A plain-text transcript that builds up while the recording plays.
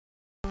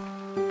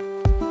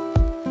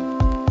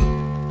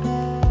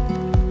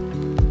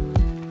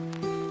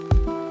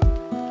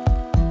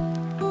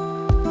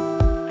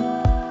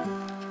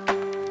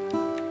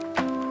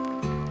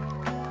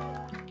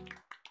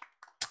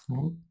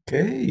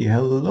Okay,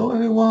 hello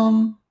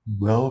everyone.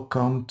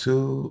 Welcome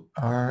to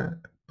our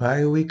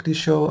bi-weekly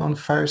show on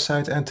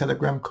Fireside and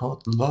Telegram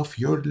called Love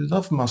Your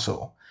Love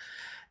Muscle.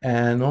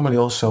 And normally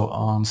also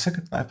on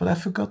Second Life, but I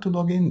forgot to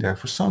log in there.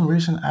 For some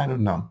reason, I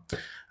don't know.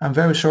 I'm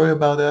very sorry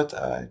about that.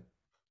 I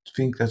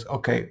think that,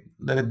 okay,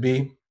 let it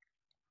be.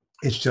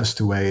 It's just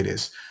the way it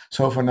is.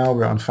 So for now,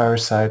 we're on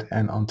Fireside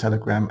and on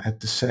Telegram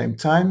at the same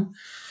time.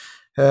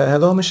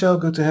 Hello, Michelle.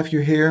 Good to have you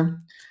here.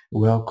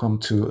 Welcome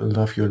to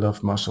Love Your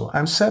Love Muscle.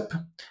 I'm Seb.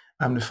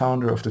 I'm the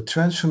founder of the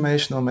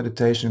Transformational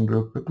Meditation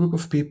Group, a group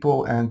of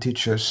people and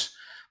teachers,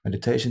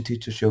 meditation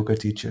teachers, yoga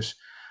teachers,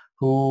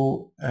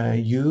 who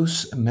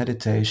use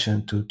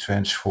meditation to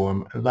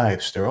transform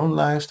lives, their own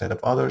lives, that of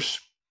others.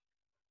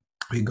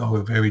 We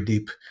go very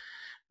deep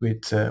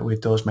with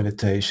those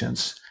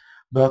meditations.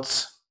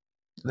 But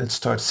let's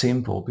start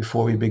simple.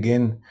 Before we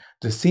begin,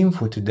 the theme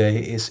for today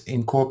is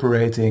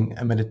incorporating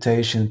a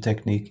meditation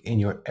technique in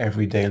your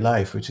everyday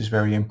life, which is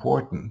very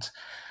important.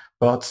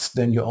 But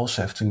then you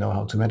also have to know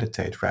how to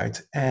meditate,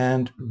 right?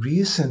 And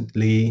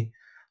recently,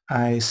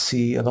 I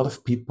see a lot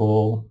of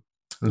people,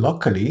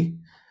 luckily,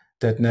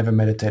 that never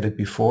meditated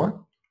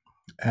before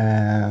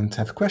and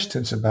have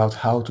questions about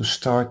how to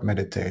start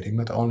meditating,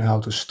 not only how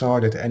to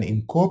start it and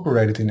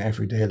incorporate it in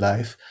everyday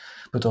life,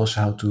 but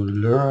also how to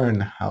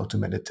learn how to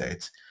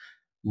meditate.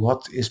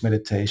 What is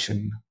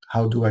meditation?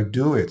 How do I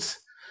do it?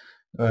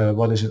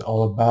 What is it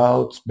all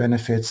about?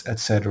 Benefits,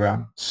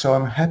 etc. So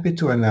I'm happy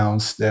to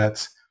announce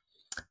that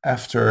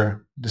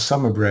after the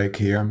summer break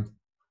here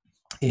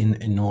in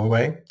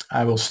Norway,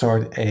 I will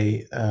start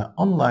a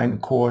online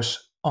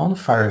course on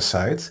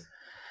Fireside,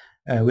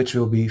 which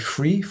will be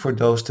free for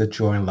those that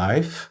join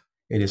live.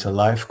 It is a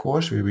live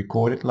course. We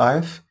record it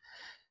live,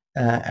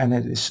 and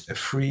it is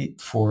free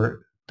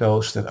for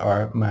those that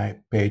are my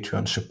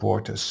Patreon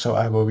supporters. So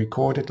I will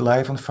record it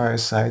live on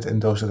Fireside,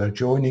 and those that are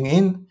joining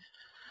in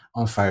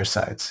on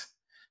Fireside,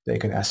 they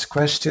can ask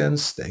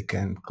questions, they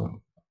can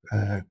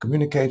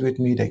communicate with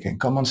me, they can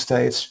come on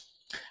stage,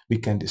 we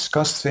can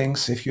discuss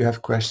things if you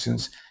have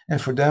questions,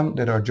 and for them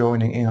that are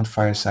joining in on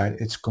Fireside,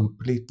 it's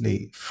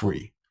completely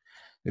free.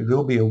 It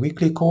will be a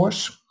weekly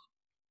course,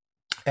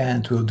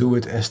 and we'll do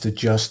it as the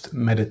Just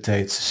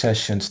Meditate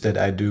sessions that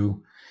I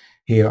do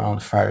here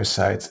on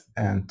Fireside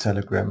and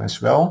Telegram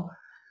as well,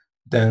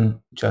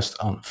 then just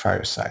on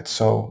Fireside.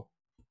 So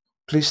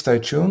please stay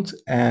tuned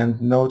and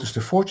notice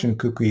the fortune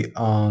cookie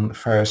on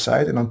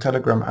Fireside, and on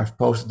Telegram I've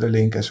posted the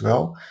link as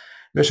well.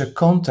 There's a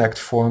contact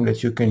form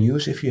that you can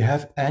use if you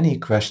have any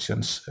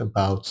questions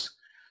about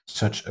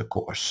such a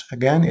course.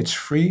 Again, it's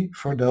free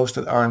for those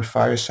that are on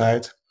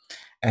Fireside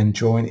and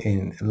join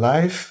in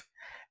live,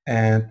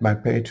 and my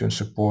Patreon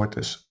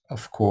supporters,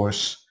 of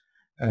course,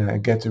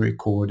 get the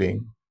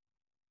recording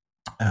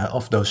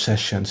of those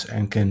sessions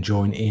and can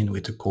join in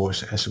with the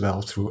course as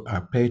well through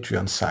our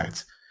Patreon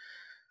site.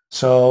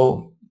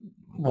 So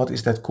what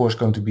is that course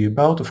going to be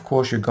about? Of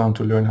course, you're going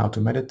to learn how to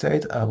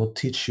meditate. I will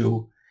teach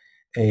you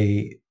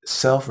a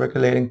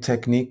self-regulating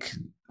technique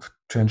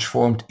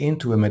transformed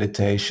into a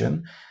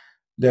meditation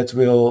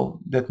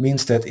that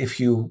means that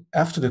if you,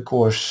 after the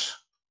course,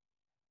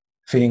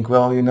 think,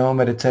 well,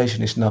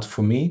 meditation is not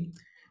for me,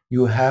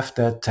 you have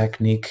that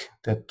technique,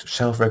 that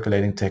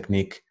self-regulating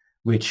technique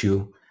with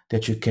you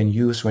that you can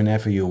use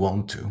whenever you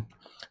want to.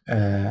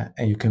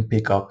 And you can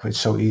pick up, it's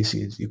so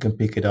easy, you can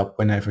pick it up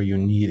whenever you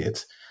need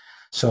it.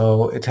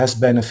 So it has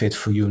benefit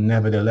for you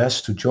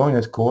nevertheless to join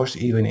that course,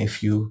 even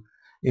if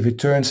it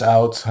turns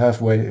out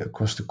halfway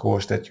across the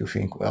course that you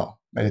think, well,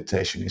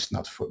 meditation is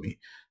not for me.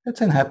 That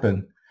can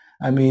happen.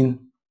 I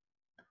mean,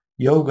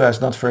 yoga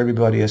is not for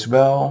everybody as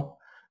well.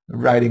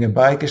 Riding a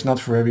bike is not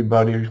for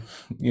everybody.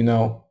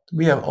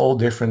 We have all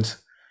different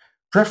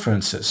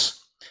preferences.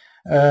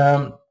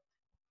 Um,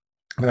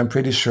 but I'm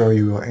pretty sure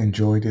you will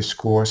enjoy this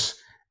course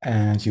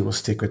and you will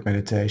stick with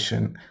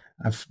meditation.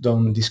 I've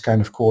done these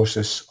kind of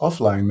courses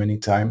offline many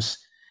times,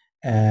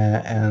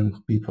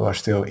 and people are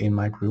still in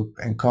my group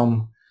and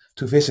come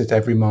to visit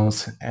every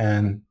month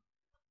and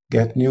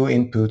get new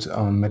input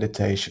on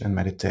meditation and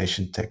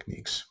meditation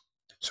techniques.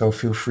 So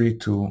feel free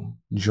to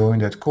join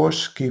that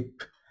course.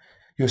 Keep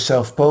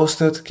yourself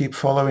posted. Keep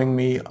following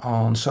me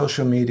on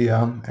social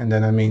media. And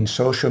then I mean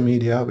social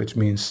media, which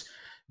means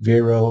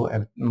Vero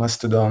and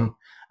Mastodon.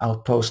 I'll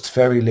post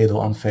very little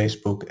on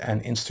Facebook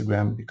and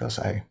Instagram because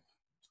I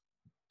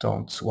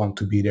don't want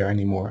to be there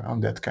anymore on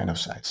that kind of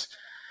sites.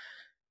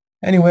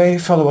 Anyway,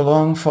 follow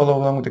along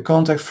with the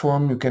contact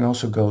form. You can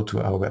also go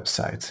to our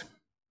website.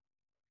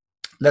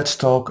 Let's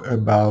talk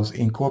about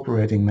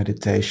incorporating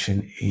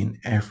meditation in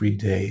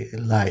everyday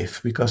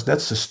life, because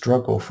that's a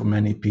struggle for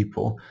many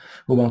people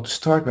who want to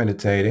start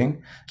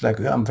meditating. It's like,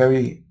 I'm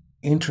very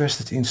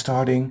interested in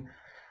starting,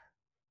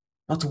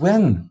 but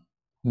when?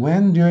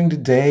 When during the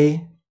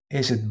day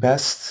is it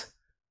best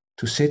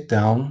to sit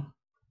down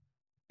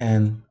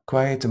and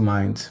quiet the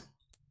mind,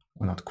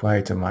 or not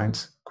quiet the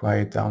mind,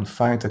 quiet down,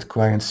 find that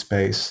quiet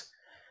space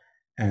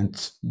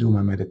and do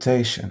my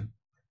meditation?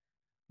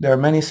 There are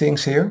many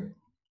things here.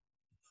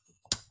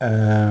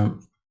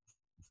 Um,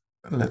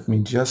 Let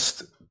me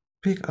just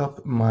pick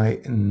up my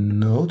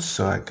notes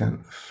so I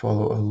can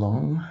follow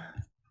along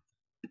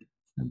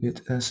a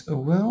bit as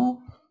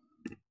well.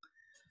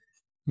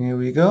 Here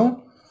we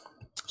go.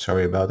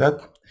 Sorry about that.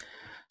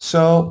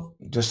 So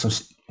just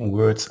some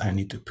words I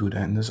need to put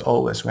in. As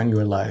always, when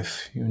you're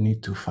live, you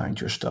need to find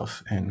your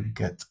stuff and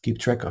keep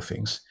track of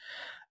things.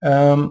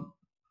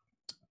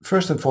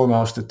 First and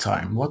foremost, the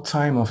time. What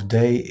time of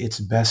day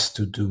it's best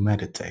to do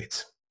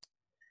meditate?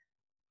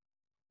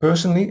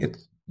 Personally,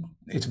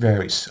 it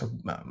varies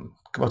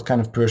what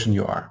kind of person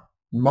you are.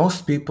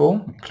 Most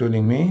people,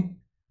 including me,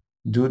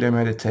 do their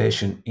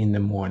meditation in the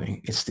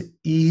morning. It's the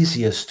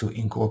easiest to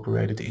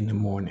incorporate it in the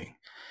morning.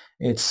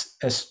 It's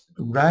as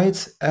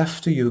right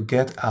after you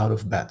get out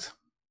of bed.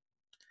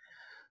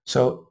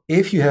 So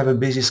if you have a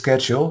busy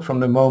schedule from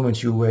the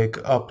moment you wake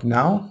up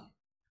now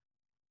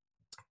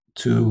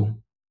to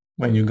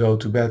when you go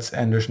to bed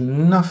and there's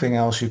nothing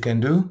else you can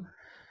do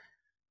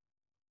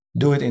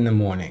it in the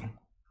morning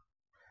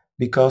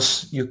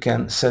because you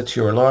can set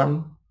your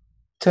alarm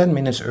 10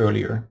 minutes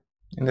earlier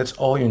and that's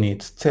all you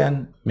need,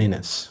 10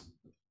 minutes.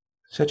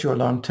 Set your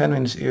alarm 10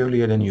 minutes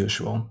earlier than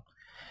usual.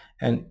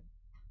 And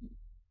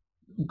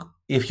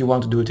if you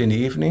want to do it in the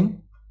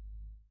evening,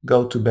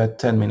 go to bed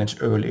 10 minutes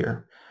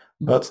earlier.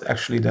 But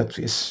actually that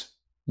is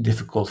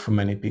difficult for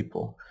many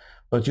people.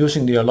 But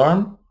using the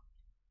alarm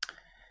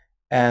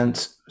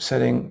and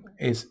setting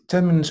it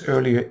 10 minutes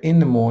earlier in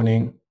the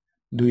morning,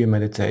 do your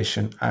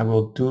meditation. I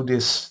will do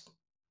this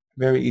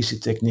very easy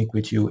technique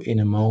with you in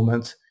a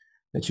moment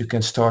that you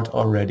can start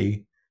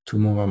already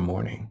tomorrow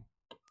morning.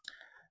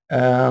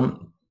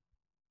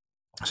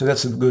 So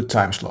that's a good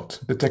time slot.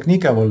 The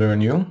technique I will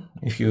learn you,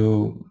 if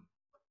you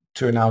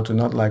turn out to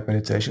not like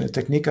meditation, the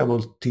technique I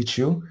will teach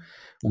you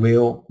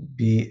you'll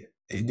be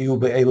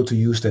able to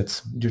use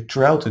that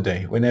throughout the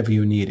day whenever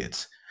you need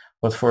it.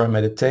 But for a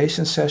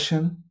meditation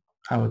session,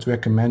 I would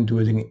recommend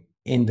doing it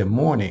in the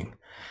morning.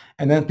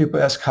 And then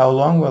people ask how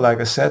long? Well, like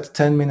I said,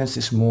 10 minutes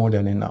is more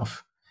than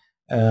enough.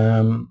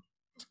 In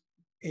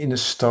the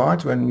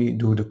start, when we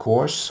do the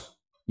course,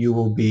 you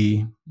will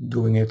be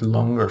doing it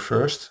longer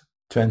first,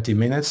 20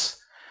 minutes.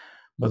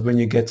 But when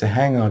you get the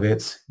hang of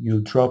it,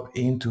 you drop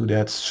into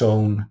that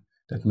zone,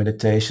 that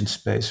meditation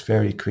space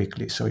very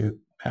quickly. So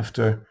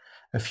after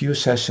a few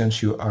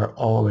sessions, you are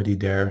already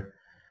there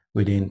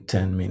within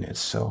 10 minutes.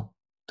 So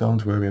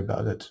don't worry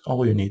about it.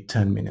 All you need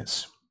 10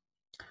 minutes.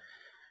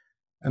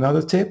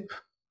 Another tip,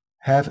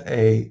 have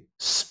a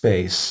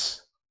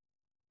space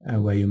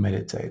where you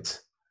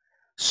meditate.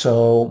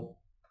 So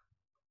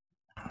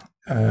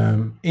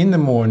in the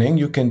morning,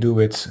 you can do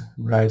it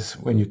right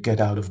when you get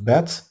out of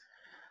bed.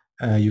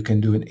 You can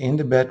do it in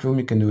the bedroom,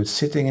 you can do it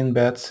sitting in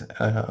bed,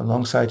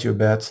 alongside your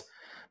bed,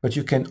 but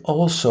you can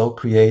also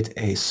create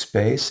a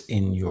space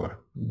in your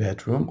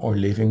bedroom or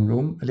living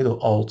room, a little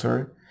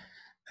altar,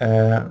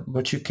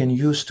 what you can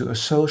use to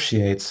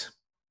associate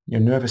your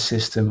nervous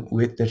system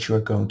with that you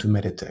are going to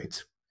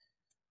meditate.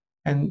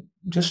 And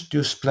just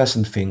use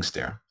pleasant things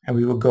there. And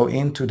we will go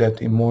into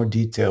that in more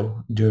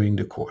detail during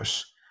the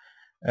course.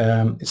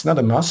 It's not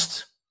a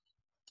must,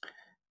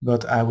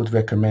 but I would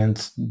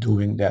recommend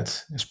doing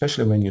that,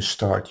 especially when you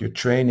start. You're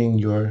training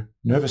your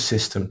nervous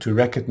system to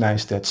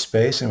recognize that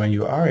space. And when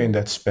you are in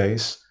that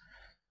space,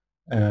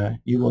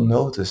 you will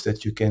notice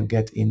that you can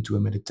get into a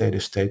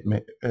meditative state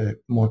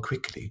more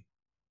quickly.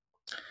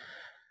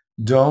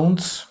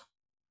 Don't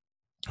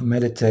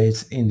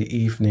meditate in the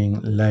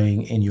evening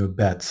laying in your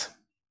bed.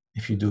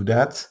 If you do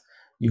that,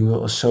 you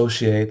will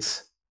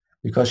associate,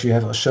 because you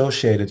have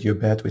associated your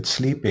bed with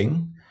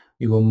sleeping,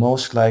 you will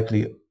most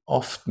likely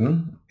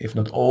often, if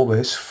not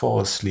always, fall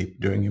asleep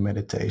during your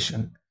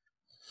meditation.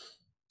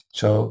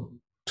 So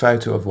try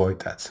to avoid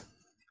that.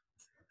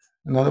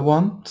 Another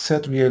one,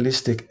 set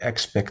realistic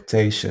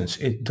expectations.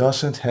 It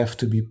doesn't have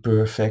to be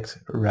perfect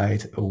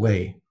right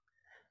away.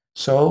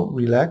 So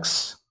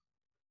relax.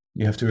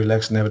 You have to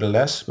relax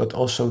nevertheless, but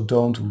also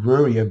don't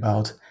worry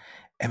about,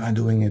 am I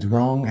doing it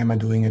wrong? Am I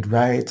doing it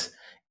right?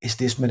 Is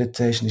this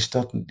meditation?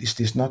 Is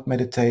this not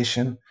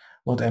meditation?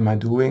 What am I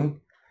doing?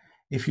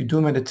 If you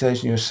do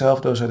meditation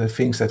yourself, those are the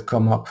things that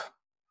come up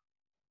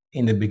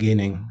in the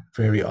beginning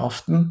very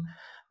often.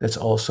 That's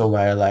also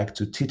why I like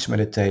to teach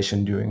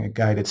meditation during a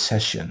guided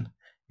session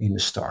in the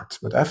start.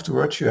 But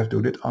afterwards, you have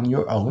to do it on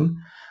your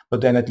own.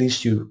 But then at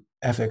least you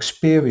have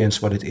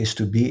experienced what it is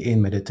to be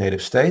in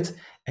meditative state,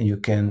 and you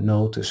can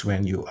notice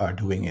when you are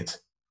doing it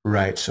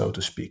right, so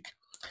to speak.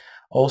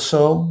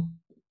 Also,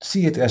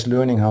 see it as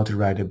learning how to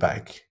ride a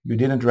bike. You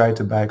didn't ride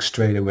the bike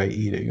straight away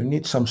either. You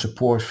need some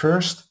support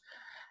first,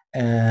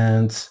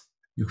 and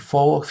you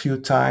fall a few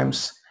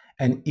times.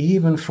 And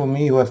even for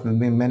me, who have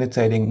been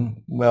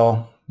meditating,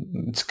 well,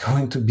 it's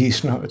going to be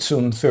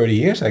soon 30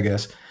 years, I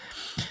guess.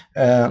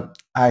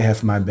 I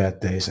have my bad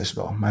days as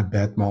well, my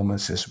bad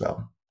moments as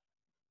well.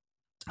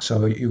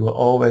 So you will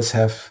always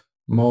have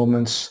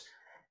moments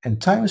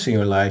and times in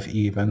your life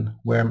even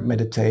where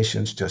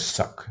meditations just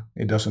suck.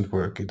 It doesn't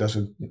work.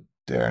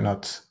 They're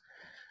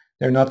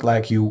not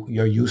like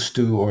you're used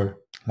to or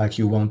like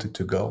you want it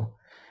to go.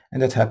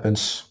 And that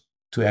happens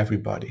to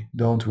everybody.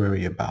 Don't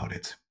worry about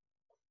it.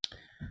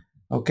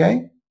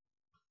 Okay?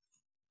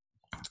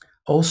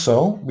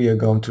 Also, we are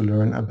going to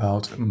learn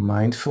about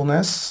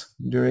mindfulness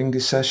during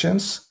these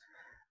sessions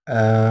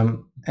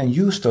and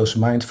use those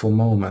mindful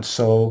moments.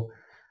 So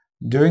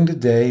during the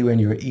day when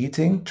you're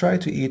eating, try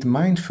to eat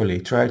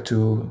mindfully. Try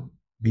to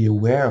be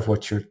aware of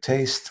what your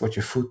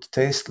food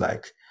tastes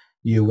like.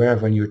 Be aware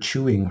of when you're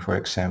chewing, for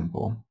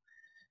example,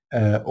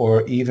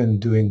 or even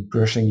doing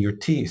brushing your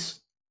teeth.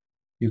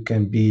 You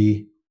can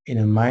be in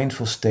a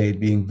mindful state,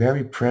 being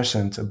very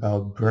present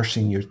about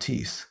brushing your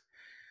teeth.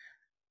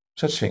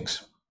 Such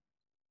things.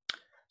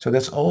 So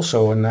that's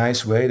also a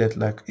nice way that,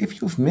 like,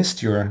 if you've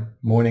missed your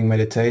morning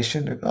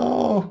meditation, like,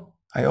 oh,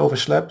 I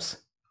overslept,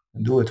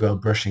 do it while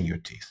brushing your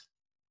teeth,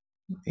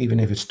 even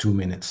if it's 2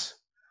 minutes.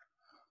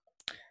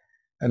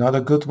 Another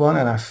good one,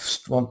 and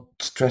want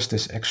to stress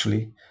this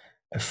actually,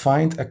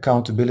 find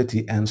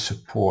accountability and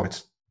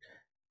support.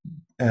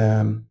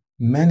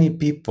 Many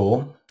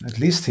people, at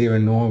least here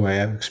in Norway,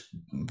 I have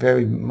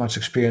very much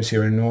experience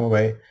here in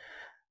Norway,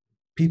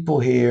 people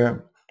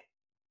here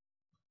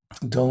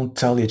don't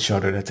tell each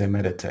other that they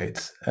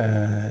meditate.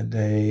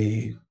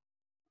 They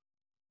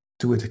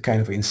do it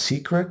kind of in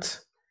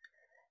secret.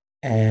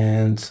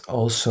 And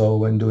also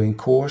when doing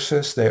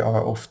courses, they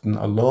are often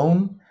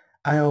alone.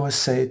 I always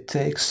say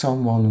take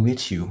someone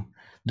with you.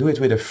 Do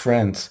it with a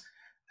friend,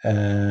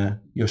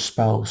 your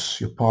spouse,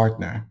 your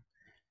partner,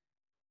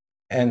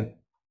 and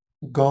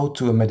go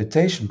to a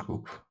meditation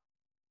group.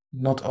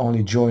 Not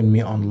only join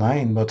me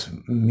online, but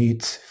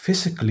meet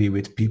physically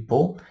with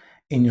people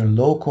in your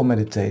local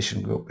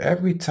meditation group.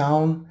 Every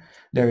town,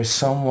 there is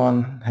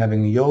someone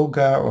having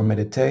yoga or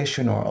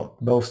meditation or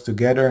both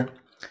together.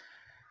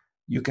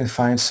 You can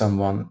find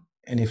someone.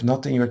 And if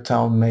not in your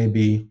town,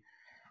 maybe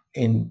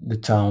in the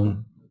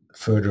town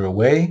further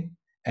away.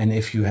 And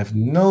if you have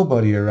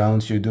nobody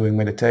around you doing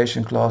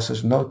meditation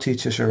classes, no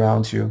teachers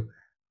around you,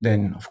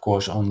 then of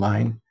course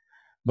online.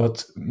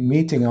 But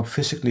meeting up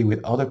physically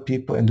with other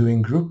people and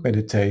doing group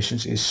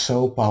meditations is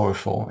so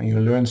powerful and you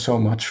learn so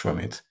much from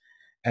it.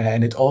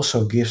 And it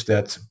also gives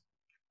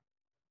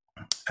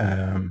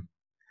um,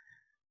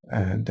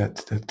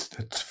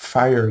 that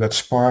fire, that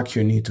spark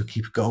you need to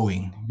keep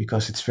going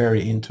because it's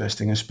very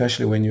interesting,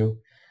 especially when you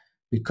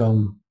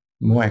become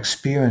more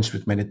experienced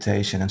with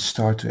meditation and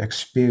start to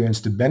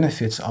experience the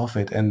benefits of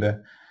it and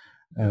the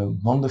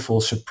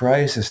wonderful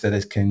surprises that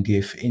it can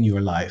give in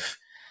your life.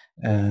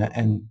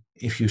 And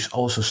if you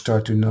also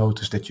start to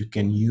notice that you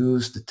can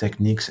use the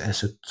techniques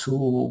as a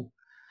tool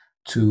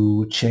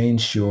to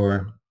change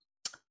your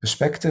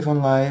perspective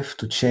on life,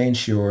 to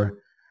change uh,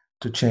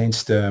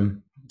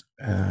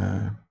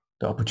 the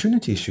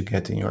opportunities you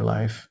get in your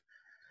life,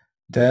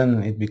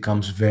 then it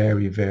becomes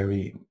very,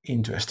 very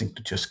interesting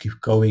to just keep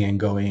going and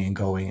going and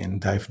going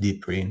and dive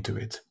deeper into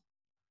it.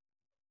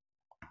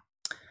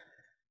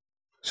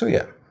 So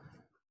yeah,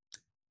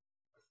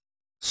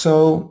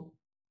 so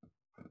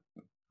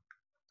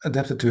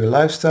adapt it to your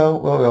lifestyle.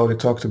 Well, we already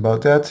talked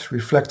about that.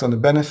 Reflect on the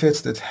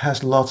benefits. That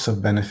has lots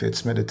of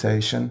benefits,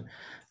 meditation,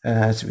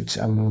 which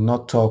I will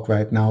not talk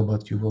right now,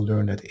 but you will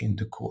learn that in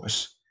the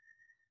course.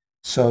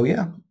 So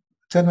yeah,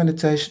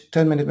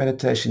 10-minute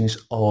meditation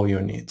is all you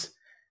need.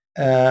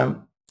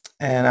 Um,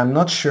 and I'm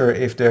not sure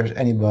if there's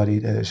anybody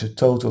that is a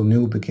total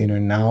new beginner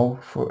now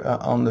for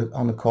on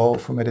the call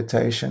for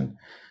meditation,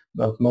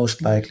 but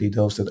most likely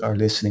those that are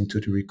listening to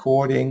the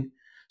recording.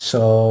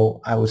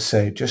 So I would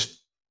say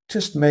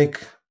just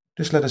make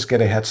just let us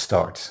get a head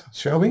start,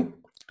 shall we?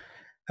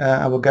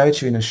 I will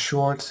guide you in a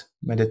short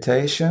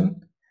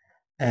meditation,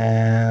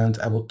 and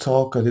I will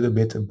talk a little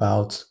bit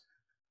about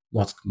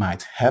what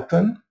might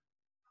happen.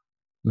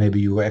 Maybe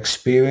you are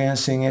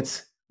experiencing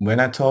it when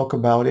I talk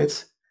about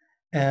it,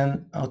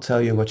 and I'll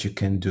tell you what you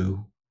can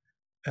do,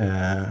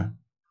 uh,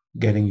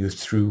 getting you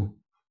through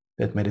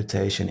that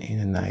meditation in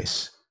a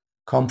nice,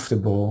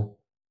 comfortable,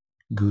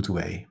 good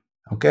way.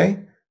 Okay?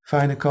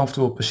 Find a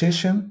comfortable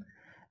position,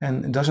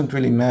 and it doesn't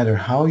really matter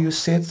how you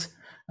sit.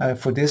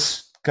 For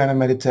this kind of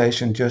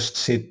meditation, just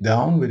sit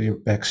down with your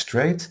back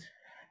straight.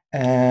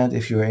 And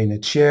if you're in a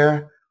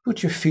chair,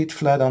 put your feet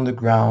flat on the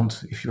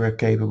ground if you are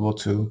capable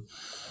to,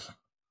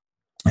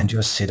 and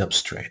just sit up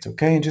straight.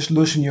 Okay? And just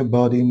loosen your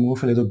body,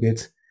 move a little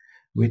bit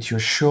with your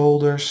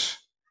shoulders.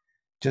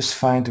 Just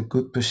find a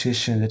good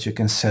position that you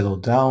can settle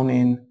down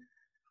in.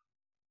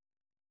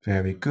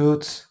 Very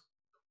good.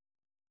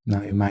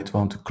 Now you might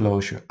want to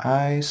close your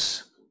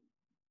eyes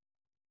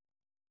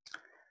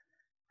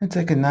and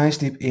take a nice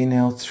deep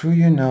inhale through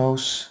your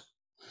nose.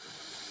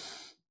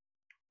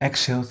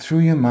 Exhale through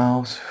your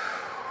mouth.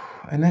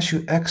 And as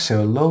you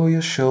exhale, lower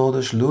your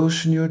shoulders,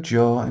 loosen your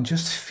jaw, and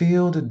just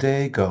feel the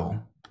day go.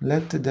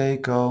 Let the day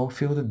go.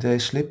 Feel the day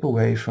slip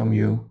away from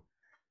you.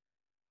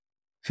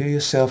 Feel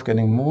yourself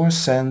getting more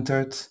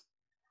centered.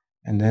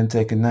 And then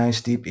take a nice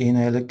deep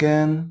inhale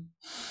again.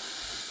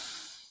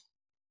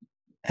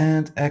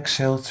 And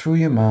exhale through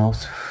your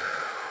mouth.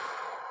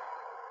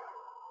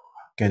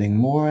 Getting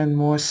more and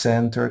more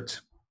centered.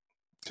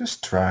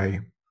 Just try.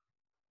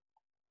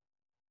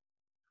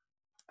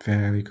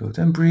 Very good.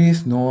 And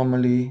breathe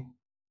normally.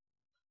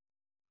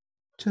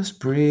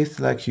 Just breathe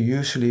like you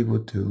usually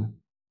would do.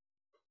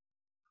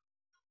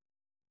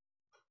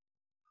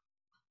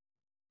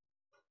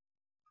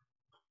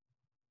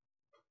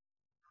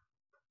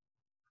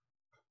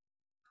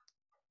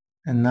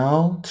 And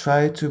now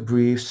try to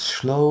breathe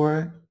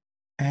slower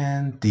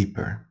and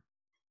deeper.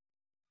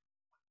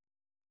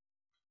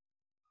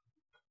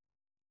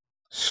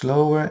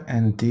 Slower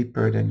and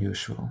deeper than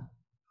usual.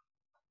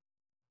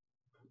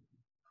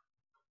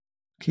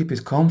 Keep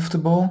it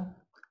comfortable,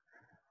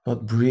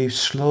 but breathe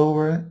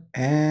slower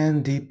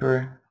and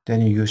deeper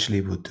than you usually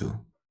would do.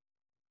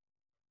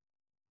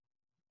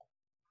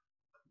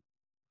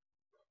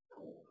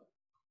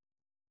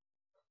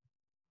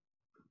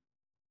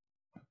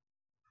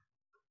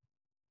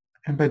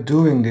 And by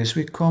doing this,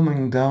 we're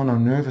calming down our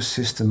nervous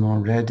system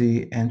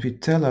already, and we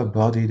tell our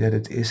body that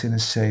it is in a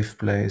safe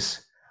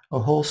place.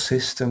 Our whole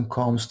system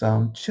calms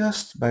down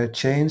just by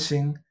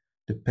changing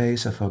the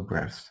pace of our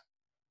breath.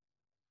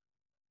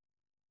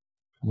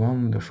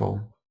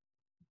 Wonderful.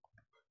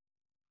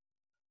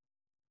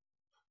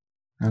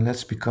 Now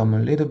let's become a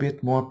little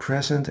bit more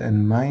present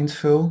and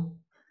mindful.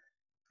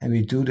 And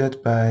we do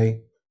that by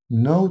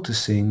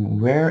noticing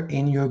where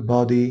in your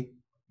body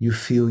you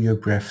feel your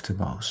breath the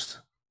most.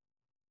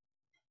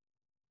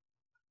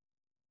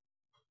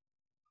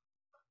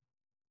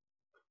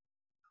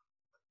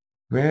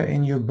 Where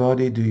in your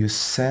body do you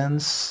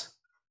sense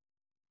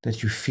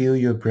that you feel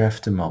your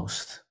breath the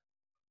most?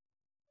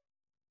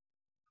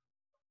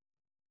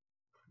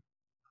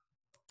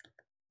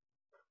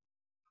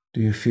 Do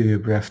you feel your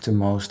breath the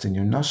most in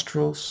your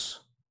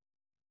nostrils?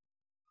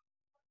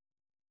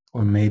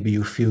 Or maybe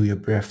you feel your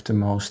breath the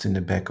most in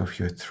the back of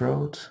your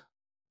throat?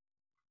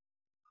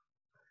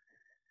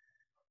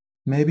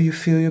 Maybe you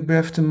feel your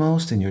breath the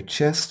most in your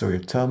chest or your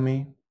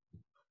tummy?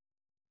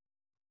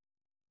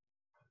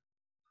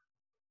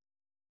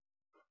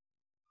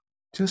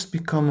 Just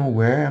become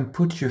aware and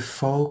put your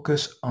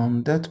focus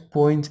on that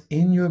point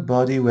in your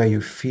body where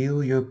you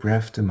feel your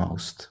breath the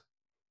most.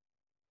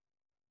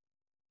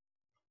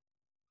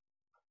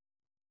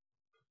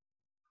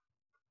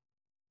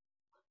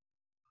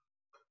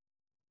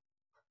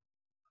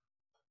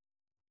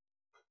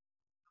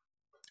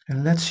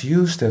 And let's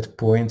use that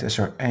point as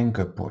our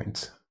anchor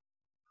point.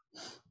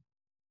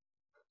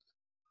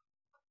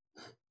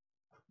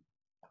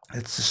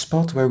 It's the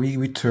spot where we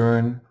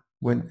return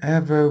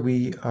whenever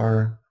we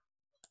are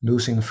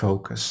losing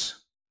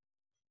focus.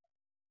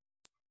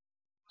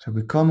 So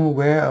become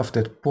aware of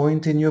that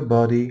point in your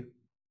body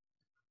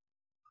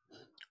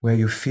where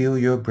you feel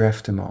your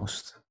breath the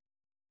most.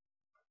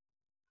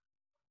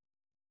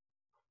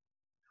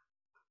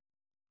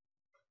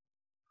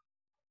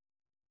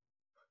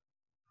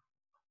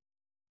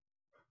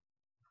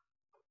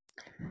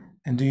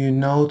 And do you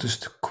notice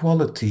the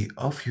quality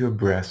of your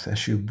breath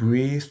as you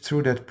breathe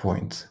through that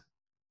point?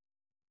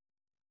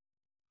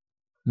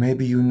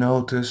 Maybe you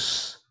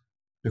notice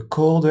the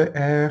colder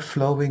air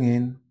flowing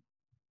in,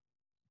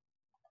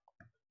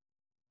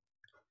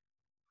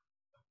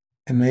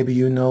 and maybe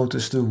you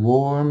notice the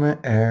warmer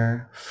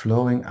air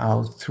flowing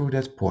out through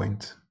that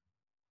point.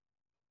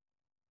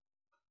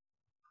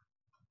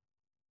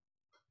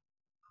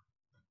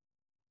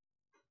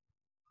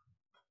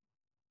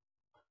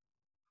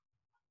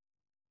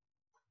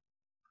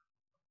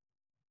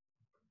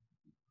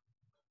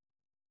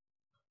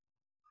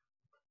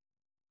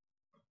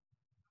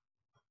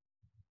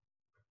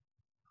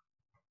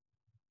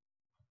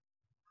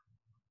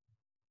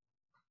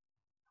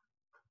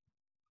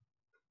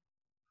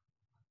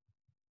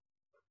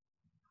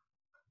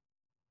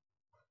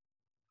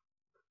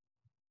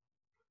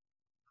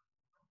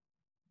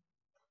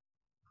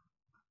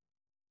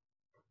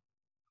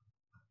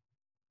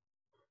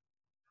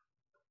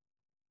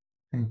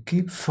 And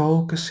keep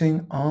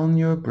focusing on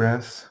your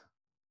breath.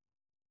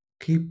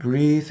 Keep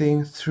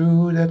breathing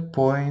through that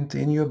point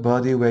in your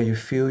body where you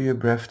feel your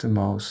breath the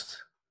most.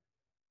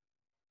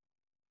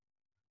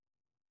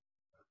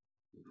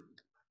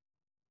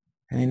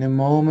 And in a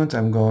moment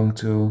I'm going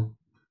to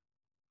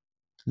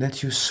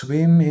let you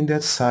swim in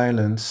that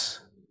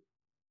silence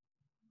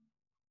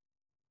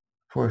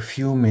for a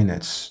few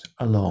minutes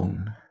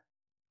alone.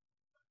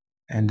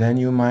 And then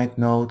you might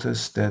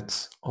notice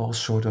that all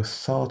sort of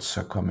thoughts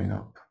are coming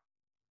up.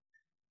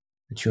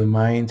 That your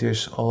mind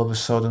is all of a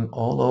sudden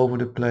all over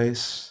the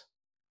place.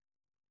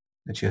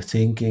 That you're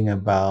thinking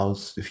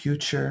about the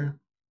future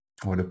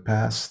or the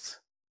past.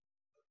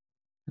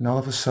 And all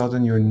of a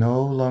sudden you're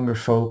no longer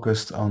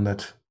focused on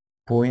that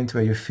point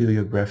where you feel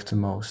your breath the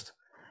most.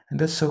 And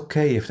that's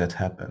okay if that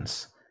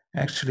happens.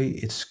 Actually,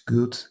 it's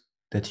good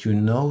that you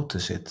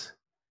notice it.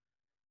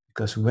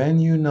 Because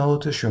when you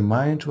notice your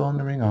mind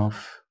wandering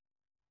off,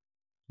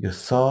 your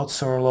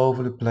thoughts are all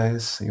over the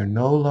place, you're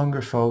no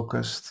longer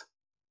focused,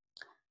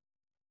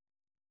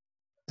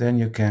 then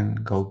you can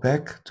go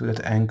back to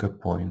that anchor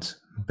point,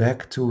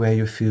 back to where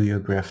you feel your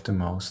breath the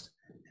most,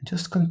 and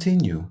just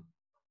continue.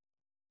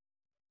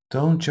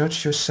 Don't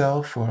judge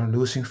yourself for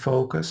losing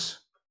focus,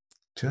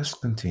 just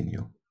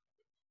continue.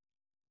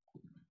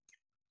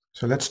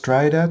 So let's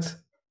try that.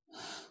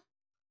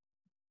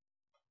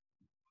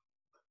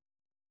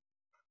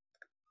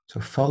 So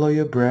follow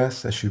your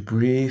breath as you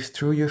breathe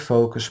through your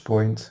focus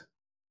point.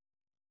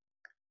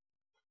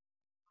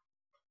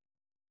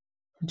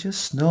 And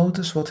just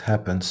notice what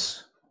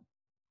happens.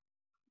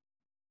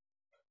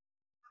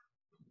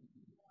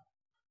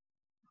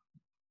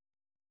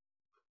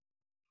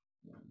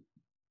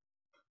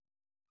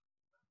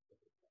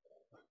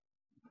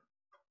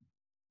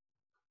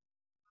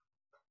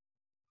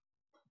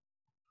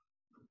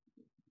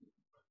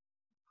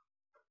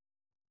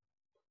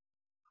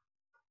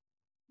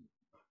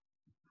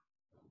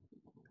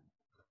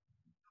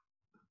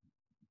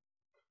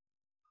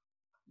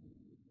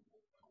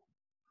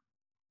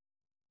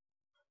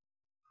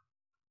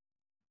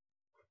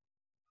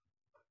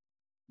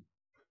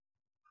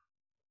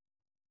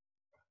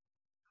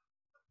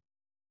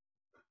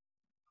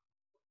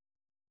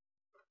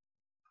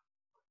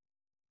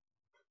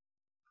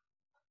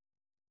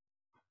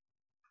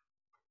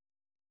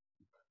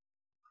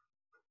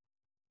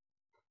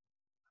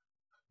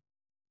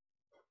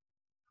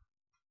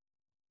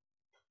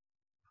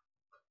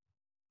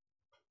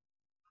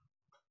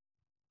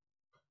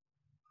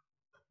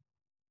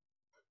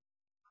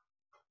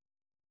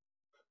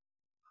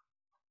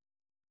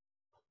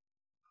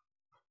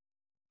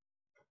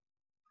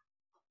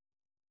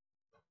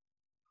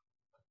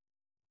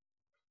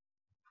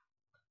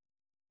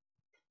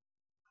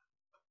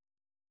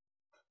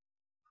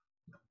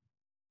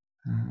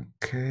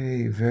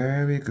 Okay,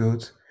 very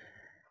good.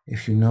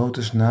 If you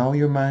notice now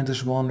your mind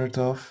has wandered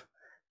off,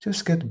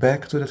 just get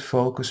back to that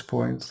focus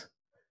point.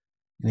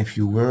 And if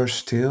you were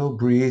still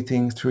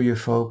breathing through your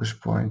focus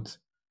point,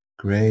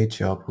 great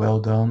job, well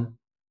done.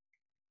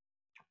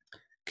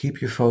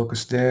 Keep your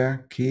focus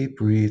there, keep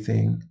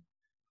breathing,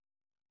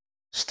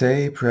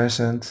 stay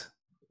present.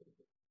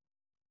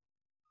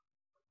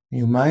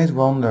 You might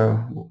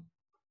wonder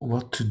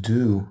what to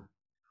do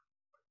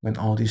when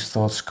all these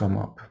thoughts come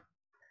up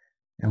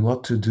and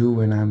what to do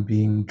when I'm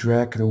being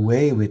dragged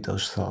away with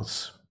those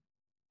thoughts.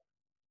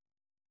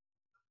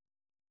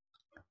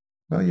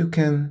 Well, you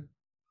can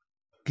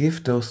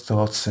give those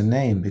thoughts a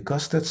name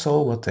because that's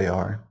all what they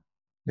are.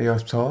 They are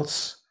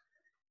thoughts,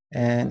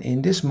 and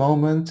in this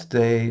moment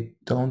they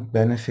don't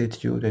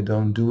benefit you, they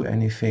don't do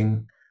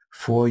anything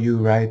for you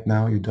right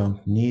now, you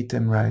don't need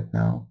them right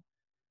now.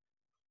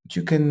 But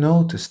you can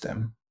notice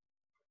them,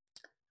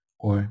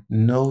 or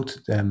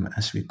note them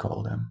as we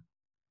call them.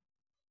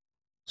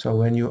 So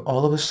when you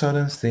all of a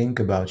sudden think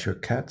about your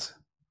cat,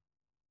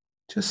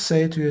 just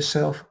say to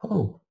yourself,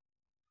 oh,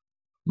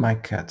 my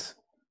cat.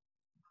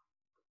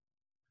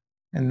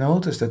 And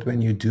notice that when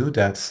you do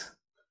that,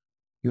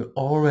 you're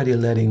already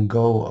letting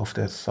go of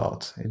that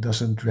thought. It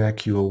doesn't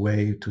drag you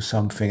away to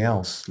something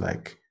else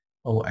like,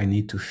 oh, I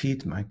need to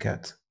feed my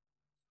cat.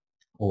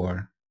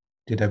 Or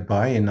did I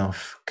buy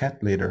enough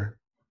cat litter?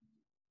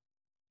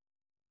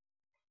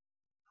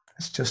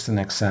 It's just an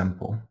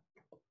example.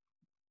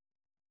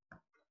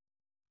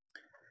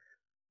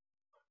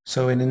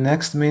 So in the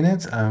next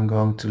minute, I'm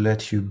going to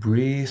let you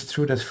breathe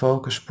through that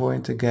focus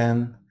point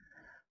again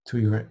to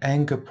your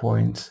anchor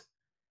point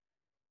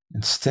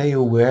and stay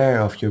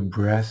aware of your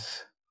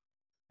breath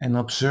and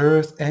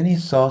observe any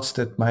thoughts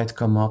that might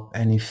come up,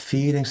 any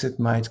feelings that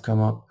might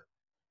come up.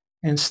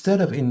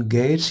 Instead of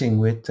engaging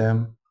with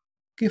them,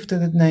 give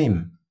that a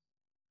name.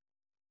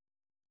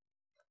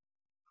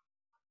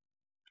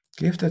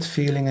 Give that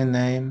feeling a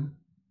name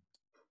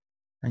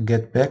and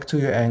get back to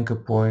your anchor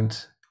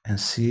point and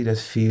see that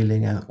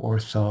feeling and or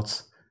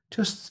thought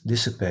just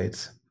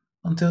dissipate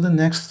until the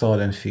next thought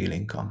and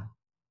feeling come.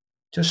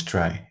 Just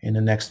try in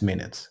the next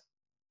minute.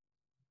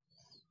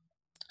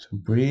 So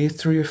breathe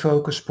through your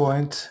focus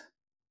point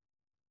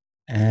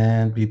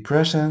and be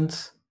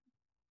present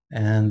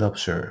and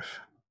observe.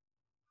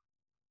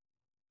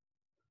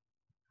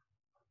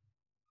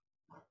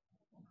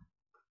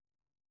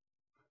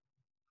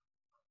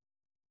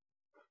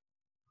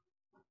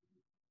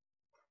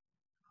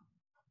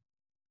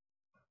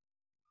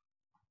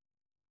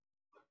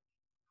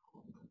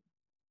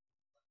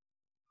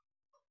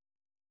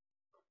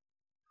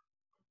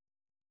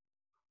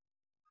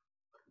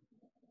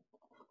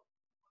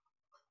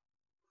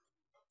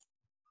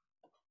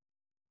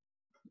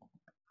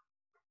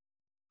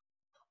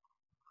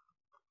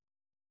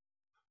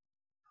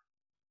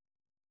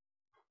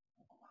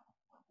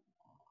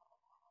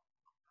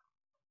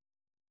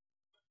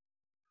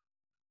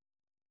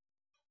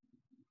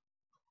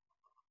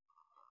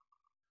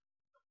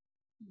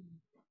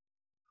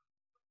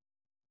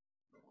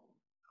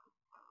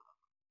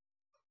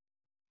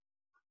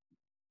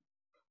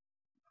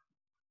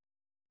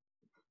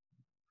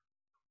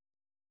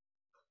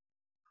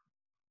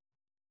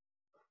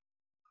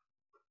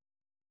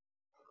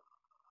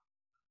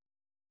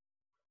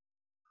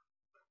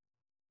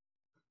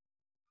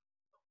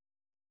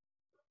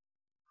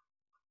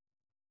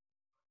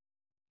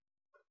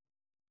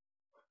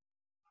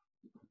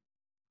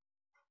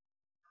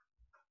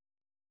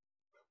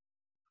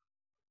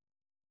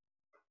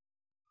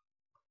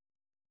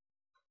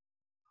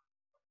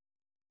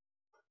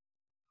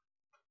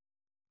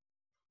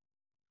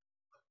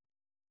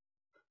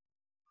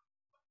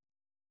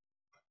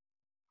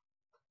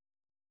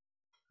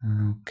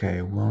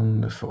 Okay,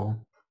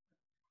 wonderful.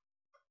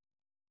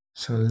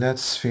 So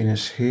let's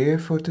finish here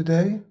for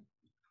today.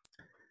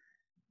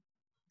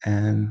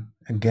 And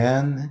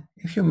again,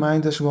 if your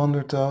mind has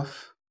wandered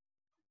off,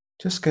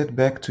 just get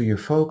back to your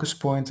focus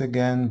point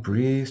again.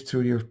 Breathe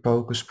through your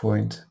focus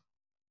point.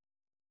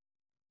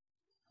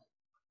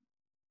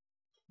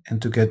 And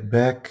to get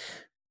back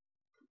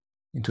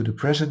into the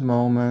present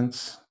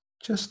moment,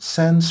 just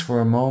sense for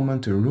a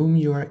moment the room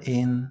you are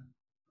in.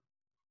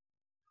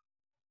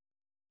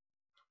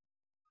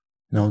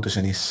 Notice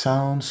any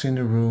sounds in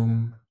the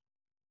room.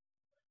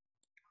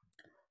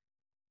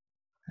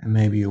 And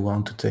maybe you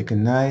want to take a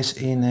nice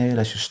inhale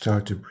as you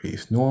start to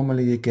breathe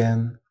normally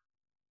again.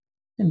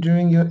 And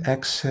during your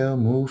exhale,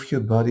 move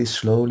your body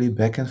slowly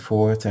back and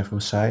forth and from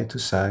side to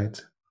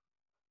side.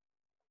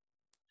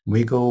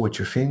 Wiggle with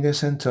your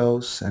fingers and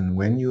toes, and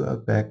when you are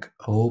back,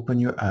 open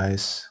your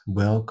eyes.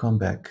 Welcome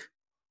back.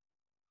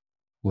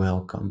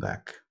 Welcome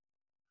back.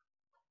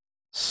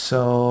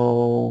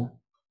 So,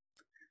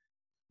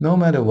 no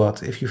matter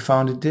what, if you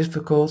found it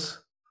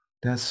difficult,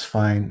 that's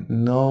fine.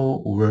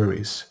 No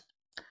worries.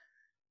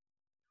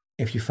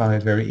 If you found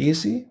it very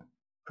easy,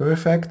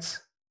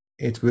 perfect.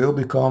 It will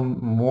become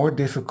more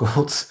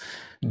difficult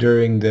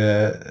during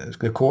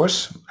the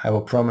course. I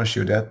will promise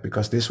you that,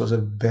 because this was a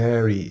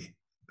very,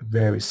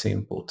 very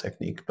simple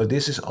technique, but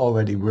this is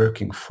already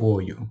working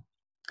for you.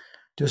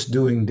 Just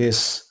doing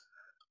this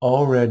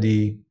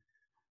already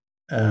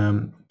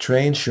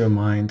trains your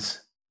mind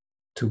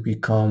to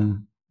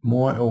become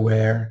more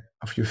aware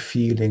of your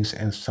feelings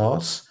and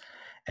thoughts.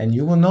 And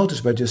you will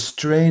notice by just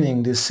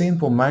training this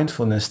simple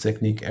mindfulness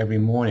technique every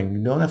morning,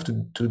 you don't have to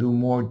do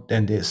more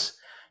than this.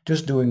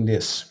 Just doing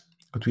this,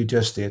 what we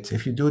just did.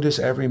 If you do this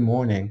every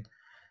morning,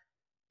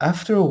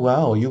 after a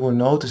while, you will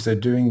notice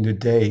that during the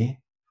day,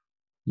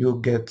 you'll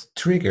get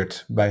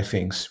triggered by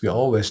things. We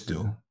always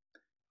do.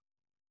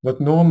 But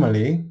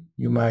normally,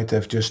 you might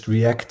have just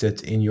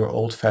reacted in your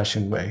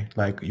old-fashioned way,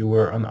 like you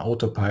were on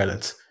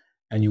autopilot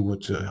and you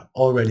would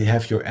already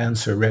have your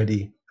answer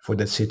ready for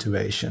that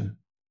situation,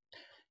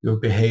 your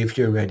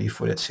behavior ready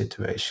for that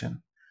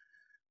situation.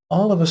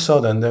 All of a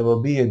sudden, there will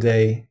be a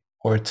day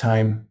or a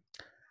time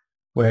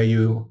where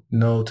you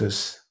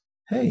notice,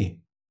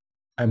 hey,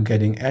 I'm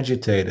getting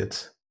agitated.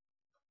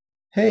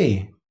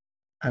 Hey,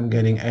 I'm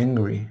getting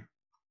angry.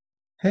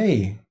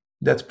 Hey,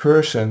 that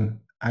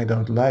person I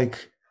don't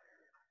like.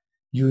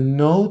 You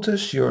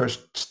notice your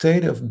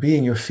state of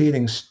being, your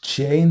feelings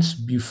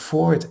change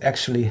before it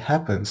actually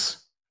happens.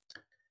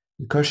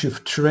 Because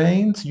you've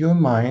trained your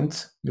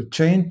mind, you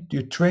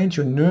trained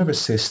your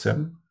nervous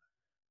system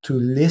to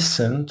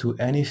listen to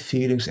any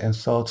feelings and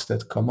thoughts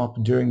that come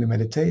up during the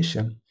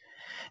meditation.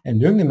 And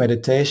during the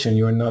meditation,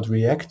 you're not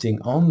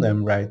reacting on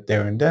them right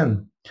there and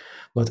then.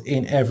 But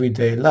in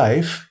everyday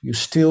life, you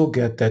still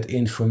get that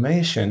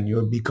information.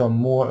 You become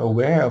more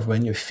aware of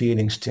when your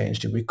feelings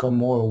change. You become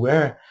more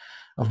aware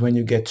of when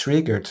you get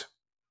triggered.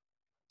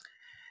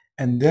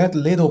 And that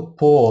little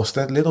pause,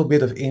 that little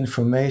bit of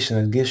information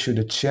that gives you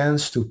the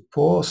chance to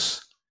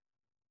pause,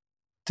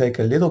 take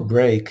a little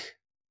break,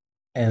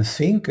 and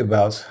think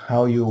about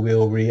how you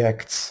will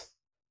react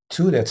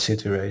to that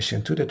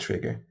situation, to the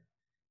trigger.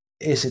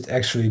 Is it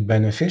actually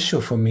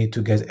beneficial for me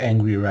to get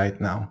angry right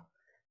now?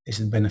 Is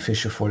it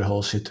beneficial for the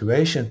whole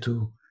situation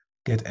to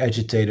get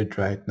agitated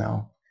right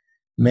now?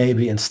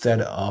 Maybe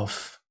instead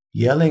of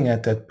yelling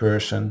at that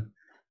person,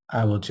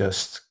 I will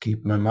just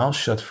keep my mouth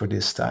shut for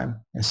this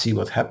time and see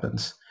what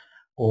happens.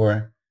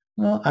 Or,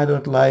 well, I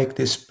don't like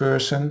this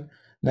person.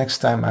 Next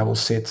time I will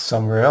sit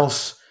somewhere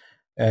else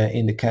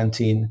in the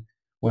canteen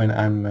when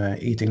I'm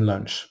eating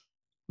lunch.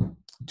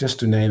 Just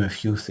to name a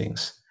few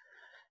things.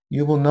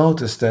 You will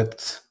notice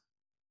that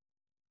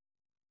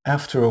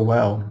after a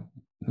while,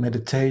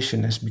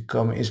 meditation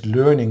is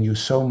learning you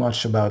so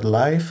much about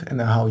life and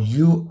how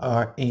you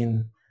are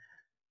in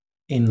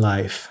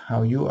life,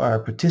 how you are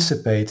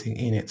participating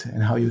in it,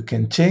 and how you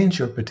can change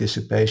your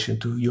participation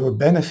to your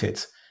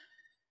benefit.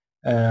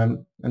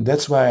 And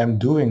that's why I'm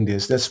doing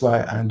this. That's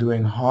why I'm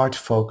doing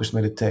heart-focused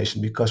meditation,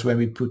 because when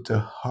we put the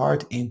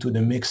heart into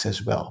the mix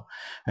as well,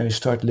 and we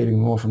start living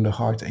more from the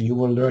heart, and you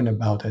will learn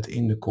about that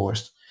in the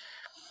course,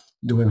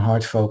 doing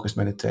heart-focused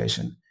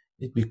meditation,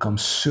 it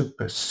becomes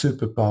super,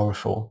 super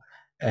powerful.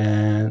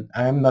 And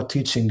I'm not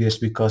teaching this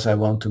because I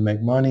want to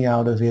make money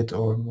out of it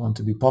or want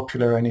to be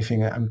popular or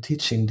anything. I'm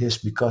teaching this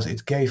because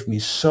it gave me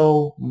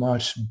so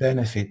much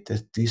benefit,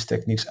 that these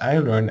techniques I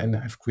learned and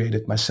I've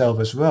created myself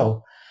as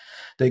well.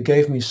 They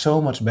gave me so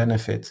much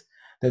benefit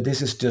that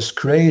this is just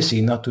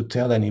crazy not to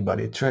tell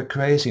anybody,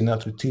 crazy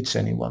not to teach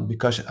anyone,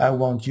 because I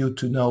want you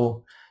to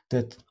know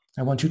that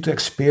I want you to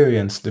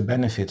experience the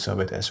benefits of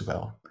it as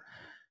well.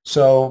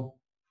 So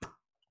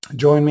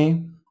join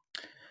me,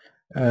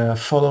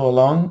 follow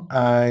along.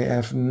 I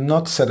have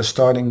not set a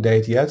starting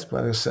date yet,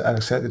 but as I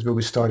said, it will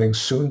be starting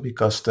soon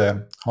because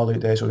the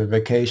holidays or the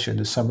vacation,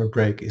 the summer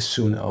break is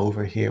soon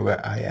over here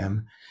where I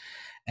am.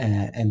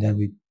 And then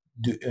we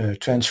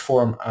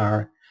transform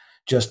our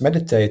Just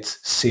Meditate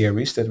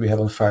series that we have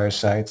on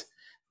Fireside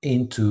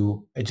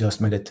into a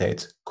Just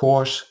Meditate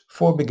course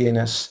for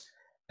beginners.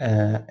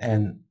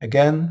 And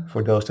again,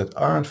 for those that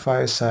are on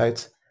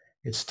Fireside,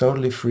 it's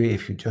totally free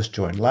if you just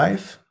join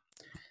live.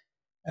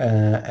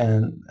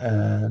 And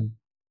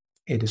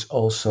it is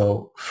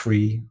also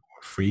free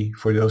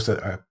for those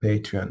that are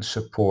Patreon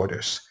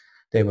supporters.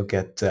 They will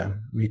get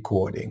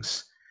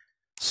recordings.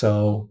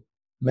 So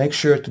make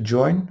sure to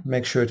join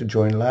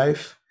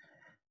live.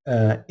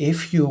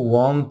 If you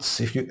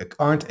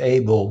aren't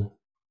able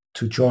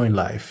to join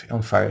live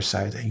on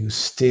Fireside and you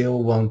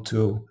still want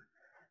to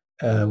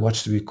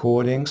watch the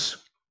recordings,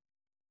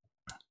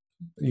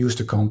 use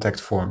the contact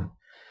form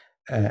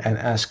and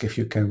ask if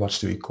you can watch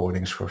the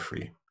recordings for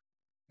free.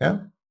 Yeah,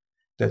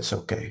 that's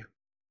okay.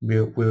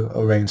 We'll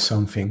arrange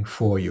something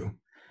for you.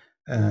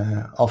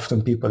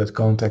 Often people that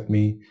contact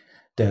me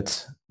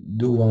that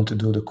do want to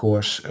do the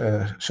course,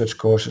 such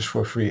courses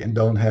for free and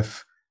don't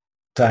have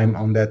time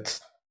on that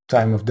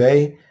time of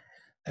day,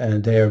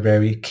 they are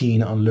very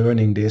keen on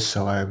learning this.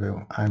 So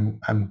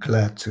I'm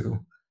glad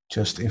to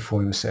just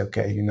inform and say,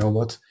 okay, you know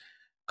what,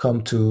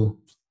 come to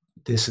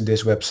this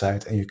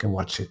website and you can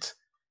watch it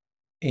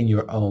in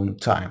your own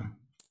time.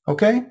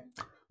 Okay,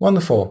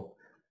 wonderful.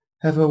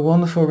 Have a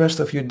wonderful rest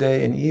of your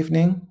day and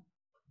evening.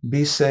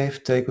 Be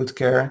safe, take good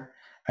care,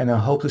 and I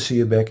hope to see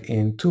you back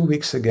in 2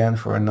 weeks again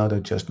for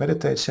another Just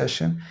Meditate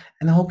session,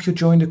 and I hope you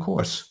join the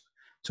course.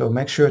 So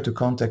make sure to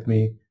contact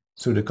me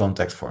through the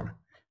contact form.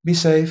 Be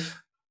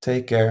safe,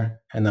 take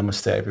care, and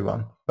namaste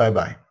everyone. Bye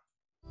bye.